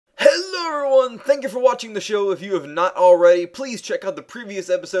everyone, thank you for watching the show. If you have not already, please check out the previous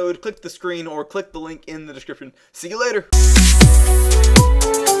episode, click the screen, or click the link in the description. See you later!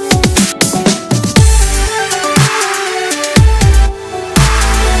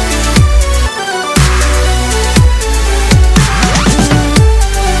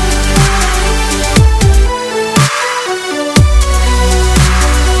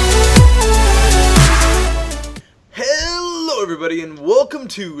 Everybody, and welcome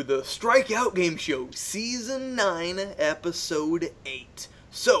to the Strikeout Game Show, Season 9, Episode 8.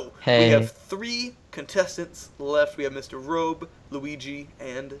 So, we have 3 contestants left. We have Mr. Robe, Luigi,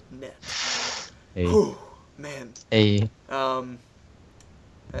 and Net. Hey. Whew, man. Hey.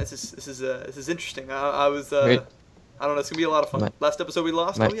 This is interesting. I don't know, it's gonna be a lot of fun. Last episode we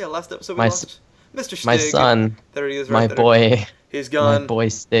lost? Last episode we lost. Mr. Stig. My son. There he is right there. My boy. He's gone. My boy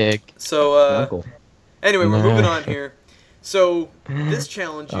Stig. So, anyway, we're moving on here. So, this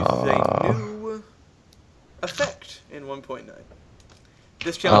challenge uses a new effect in 1.9.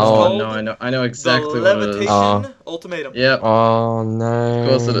 This challenge is called I know exactly the what it is. Levitation Ultimatum. Yep. Oh, no. Of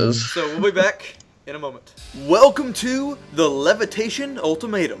course it is. So, we'll be back in a moment. Welcome to the Levitation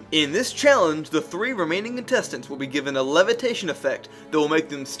Ultimatum. In this challenge, the 3 remaining contestants will be given a levitation effect that will make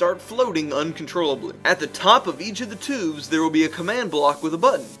them start floating uncontrollably. At the top of each of the tubes, there will be a command block with a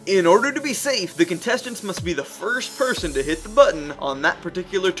button. In order to be safe, the contestants must be the first person to hit the button on that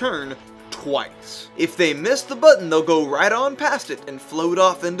particular turn twice. If they miss the button, they'll go right on past it and float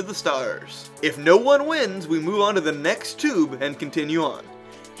off into the stars. If no one wins, we move on to the next tube and continue on.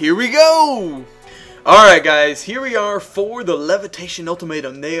 Here we go! Alright guys, here we are for the Levitation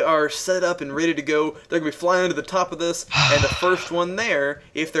Ultimatum. They are set up and ready to go. They're going to be flying to the top of this, and the first one there,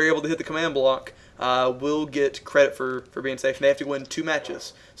 if they're able to hit the command block, will get credit for being safe, and they have to win 2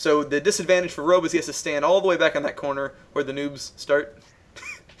 matches. So the disadvantage for Robe is he has to stand all the way back in that corner where the noobs start.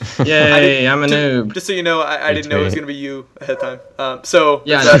 Yay, I'm a noob. Just so you know, I didn't know it was going to be you ahead of time. So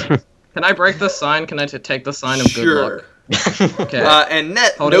yeah, can I break the sign? Can I take the sign of good luck? Okay. And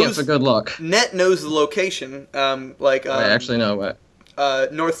Net Holding knows it for good luck. Net knows the location. Wait, actually, no.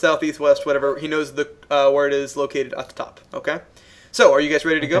 What? North, south, east, west, whatever. He knows the where it is located at the top. Okay. So, are you guys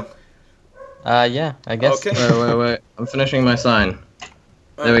ready to go? Yeah, I guess. Okay. Wait. I'm finishing my sign.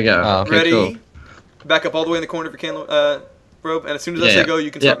 There we go. Okay, ready? cool. Back up all the way in the corner if you can, Robe. And as soon as I say go,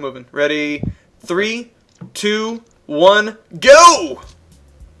 you can start moving. Ready? 3, 2, 1, go!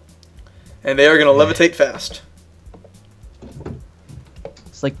 And they are gonna levitate fast.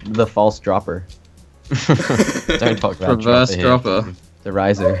 It's like the false dropper. Don't talk about reverse dropper. The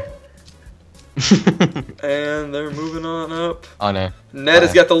riser. And they're moving on up. Oh no. Ned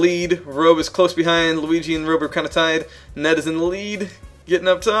has got the lead. Robe is close behind. Luigi and Robe are kind of tied. Ned is in the lead. Getting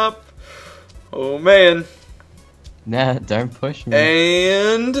up top. Oh man. Ned, don't push me.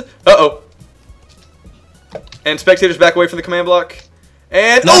 And uh-oh. And spectators back away from the command block.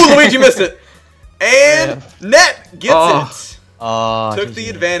 And oh, Luigi missed it. And Net gets it. Took the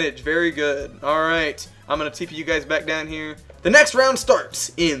advantage. Very good. Alright. I'm going to TP you guys back down here. The next round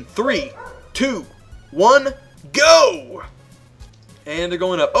starts in 3, 2, 1, go! And they're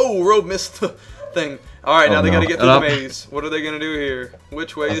going up. Oh, Robe missed the thing. Alright, now they got to get through the maze. What are they going to do here?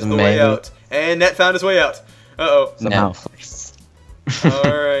 Which way is the way out? And Net found his way out. Uh-oh. Now.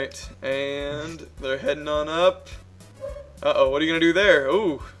 Alright. And they're heading on up. Uh-oh. What are you going to do there?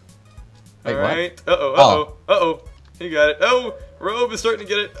 Ooh. Alright. Uh-oh. Uh-oh. Uh-oh. You got it. Oh, Robe is starting to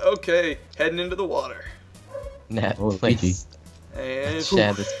get it. Okay, heading into the water. Net, please. And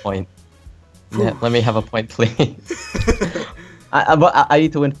share this point. Net, let me have a point, please. I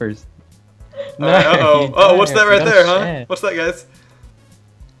need to win first. No. Uh-oh, what's that right there, huh? What's that, guys?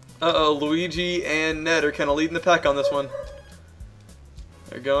 Uh-oh, Luigi and Ned are kind of leading the pack on this one.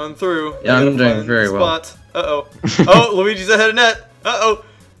 They're going through. Yeah, I'm doing very well. Uh-oh. Oh, Luigi's ahead of Net. Uh-oh.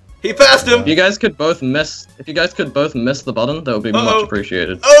 He passed him! If you guys could both miss the button, that would be much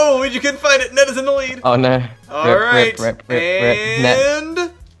appreciated. Oh, Luigi couldn't find it. Net is in the lead. Oh no. Alright. And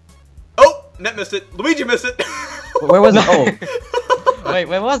Net. Oh, Net missed it. Luigi missed it. Where was it? Oh. Wait,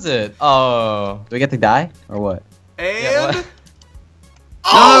 where was it? Oh. Do we get to die? Or what? And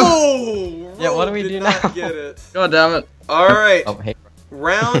oh! Yeah, what do we do now? Get it. God damn it. Alright. Oh, hey.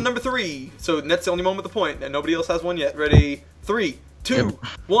 Round number 3. So Net's the only one with a point, and nobody else has one yet. Ready? 3, 2,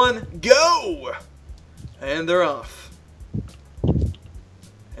 1, go! And they're off.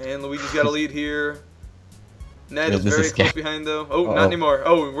 And Luigi's got a lead here. Ned is very close behind, though. Oh, not anymore.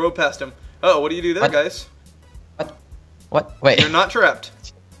 Oh, Robe passed him. Oh, what do you do there, guys? What? Wait. You're not trapped.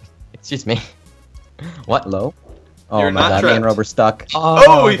 Excuse me. What? Low? Oh, You're my not God. trapped. Me and Rob are stuck.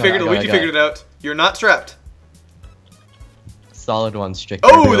 Oh, Luigi figured it out. You're not trapped. solid one, Stricker.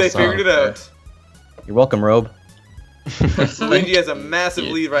 Oh, real they solid. figured it out. You're welcome, Robe. Luigi has a massive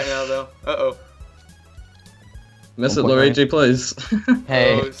lead right now, though. Uh-oh. Miss it, Luigi, please.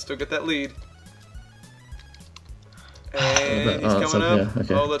 Hey. Oh, still get that lead. And he's Oh, it's coming up up. here,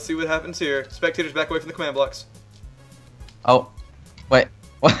 okay. Oh, let's see what happens here. Spectators back away from the command blocks. Oh, wait.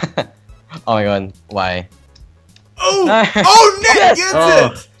 What? Oh my god. Why? Oh! No. Oh, Net Yes! gets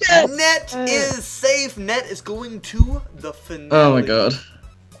Oh. it! Yes! Net is safe. Net is going to the finale. Oh my god.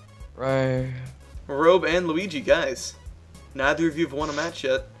 Right. Robe and Luigi, guys. Neither of you have won a match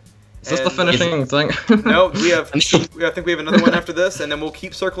yet. Is this the And- finishing thing? No, I think we have another one after this, and then we'll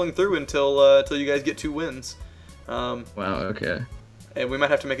keep circling through until you guys get 2 wins. Wow, okay. And we might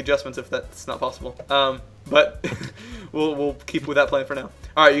have to make adjustments if that's not possible. But we'll keep with that plan for now.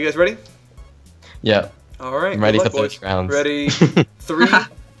 All right, you guys ready? Yeah. All right, I'm ready good for luck, boys. first rounds. Ready? 3,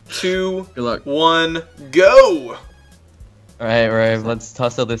 2, Good luck. 1, go! Alright, Robe, let's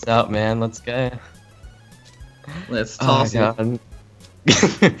tussle this out, man. Let's go. Let's Oh my toss it. god.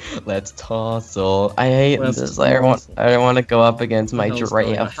 Let's tussle. I hate Let's this. I don't want to go up against my What the hell's going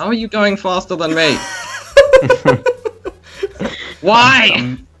on? giraffe. How are you going faster than me?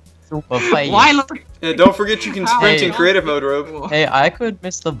 Why? Super fight. Why? Look. Yeah, don't forget you can sprint in Hey. creative mode, Robe. Hey, I could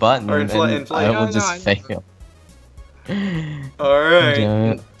miss the button Or in flight- and in flight. I will No, just I know. fail. All right, Damn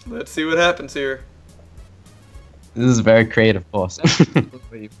it. let's see what happens here. This is very creative force.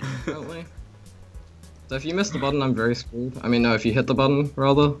 Apparently. So if you miss the button, I'm very screwed. I mean, no, if you hit the button,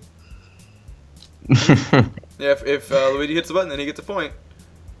 rather. Yeah, if Luigi hits the button, then he gets a point.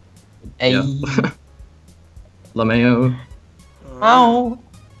 Hey. Yeah. LeMayo. Ow.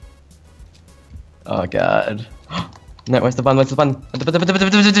 Oh god. No, where's the button? Where's the button?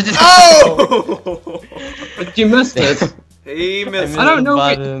 Oh! But you missed it. He missed. I don't know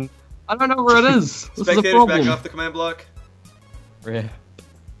it. where- I don't know where it is. This is a Spectators problem. back off the command block.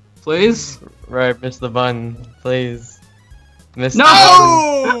 Please? Right, miss the button, please. Miss No!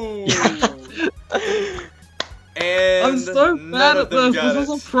 Oh! And I'm so none bad of at them this. got This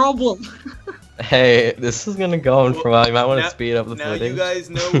it. is a problem. Hey, this is gonna go on for a while. You might want to Now- speed up the Now footage. you guys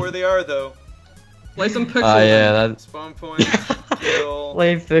know where they are, though. Play some pixels. Oh yeah, that's Spawn point, kill.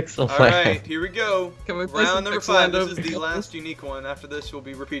 play pixel. All right, here we go. Can we play some Round number Pixel 5. Land This over is the here? last unique one. After this, we'll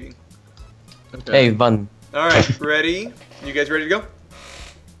be repeating. Okay. Hey, button. All right, ready? You guys ready to go?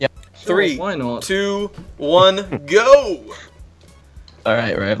 Yep. Sure, 3, why not? 2, 1, go! All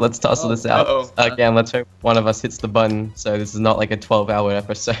right, let's tussle this out. Uh-oh. Again, let's hope one of us hits the button, so this is not like a 12-hour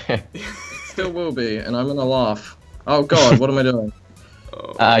episode. Still will be, and I'm gonna laugh. Oh god, what am I doing?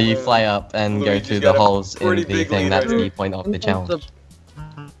 Oh, You man. fly up and Luigi's go through got the a holes in pretty the big thing. lead That's right the point of the challenge.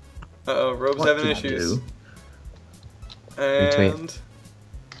 Uh-oh, Robe's What having did I issues. do? And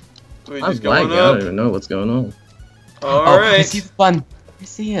Luigi's I'm going lagging. I don't up. even know what's going on. Oh, I see Alright. the button. I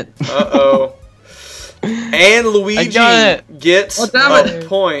see it. Uh-oh. And Luigi got it. gets Oh, damn a it.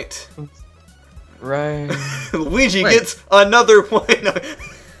 point. Right. Luigi Wait. gets another point.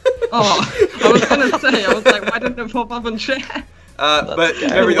 Oh, I was gonna say, I was like, why didn't it pop up in chat? But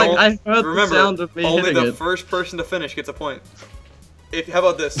go. remember, Like, I heard the sound of me only hitting the it. first person to finish gets a point. How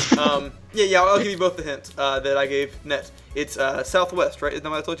about this? Yeah, I'll give you both the hint that I gave Net. It's southwest, right? Isn't that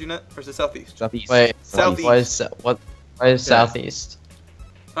what I told you, Net? Or is it southeast? Wait, Southeast. Why is southeast?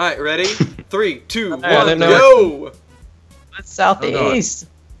 Alright, ready? 3, 2, 1, I don't know. go! It's southeast.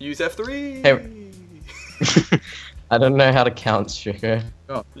 Use F3. Hey. I don't know how to count, Stricker.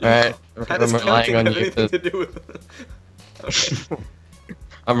 Oh, Alright, How I'm does counting relying on have you anything for... to do with it? Okay.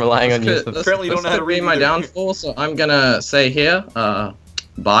 I'm relying on you This for... could- Apparently you don't know how to this could be read my either. downfall, so I'm gonna say here,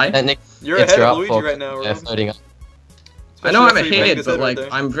 bye. Nick, You're it's ahead your of Luigi upfall. right now, Yeah, Rob. floating up. I know I'm Especially after you banged ahead, his but head right like, there.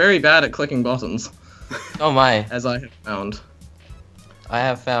 I'm very bad at clicking buttons, Oh my, as I have found. I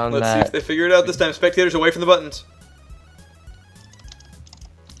have found Let's see if that... they figure it out this time. Spectators away from the buttons.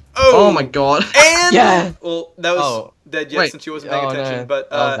 Oh my god. And Yeah. Well, that was Oh. dead yet Wait. since you wasn't paying Oh, attention. no. But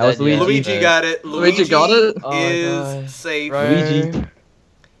That was dead yet. Luigi Either. got it. Luigi got it? Oh, is God. safe, Right. Luigi.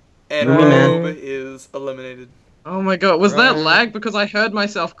 and Right. Robe is eliminated. Oh my god, was that Right. lag? Because I heard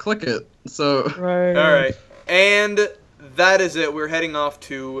myself click it, so... Right. All right, and that is it. We're heading off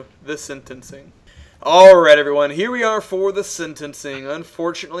to the sentencing. All right, everyone. Here we are for the sentencing.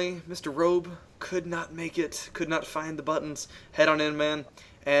 Unfortunately, Mr. Robe could not make it. Could not find the buttons. Head on in, man.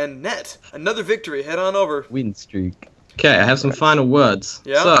 And Net, another victory. Head on over. Win streak. Okay, I have some final words.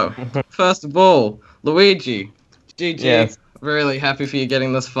 Yeah? So, first of all, Luigi, GG. Yes. Really happy for you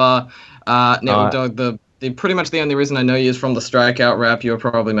getting this far. Network Dog, the pretty much the only reason I know you is from the Strikeout rap. You're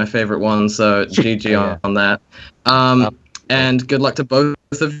probably my favorite one, so GG Yeah. on that. And good luck to both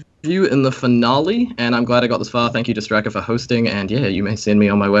of you in the finale, and I'm glad I got this far. Thank you to Striker for hosting, and yeah, you may send me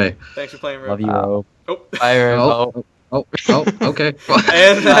on my way. Thanks for playing, Rob. Love you, Rob. Oh. Bye, Rob. Okay.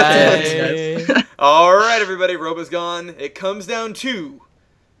 And that's it. All right, everybody. Rob is gone. It comes down to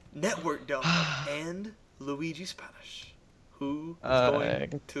Network Dog and Luigi Spanish. Who is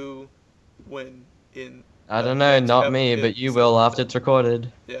going to win in? I don't know, not me, but you will after it's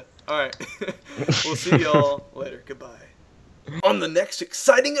recorded. Yeah. All right. We'll see y'all later. Goodbye. On the next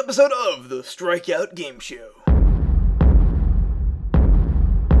exciting episode of the Strikeout Game Show.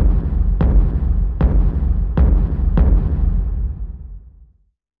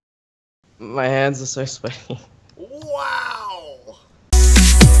 My hands are so sweaty.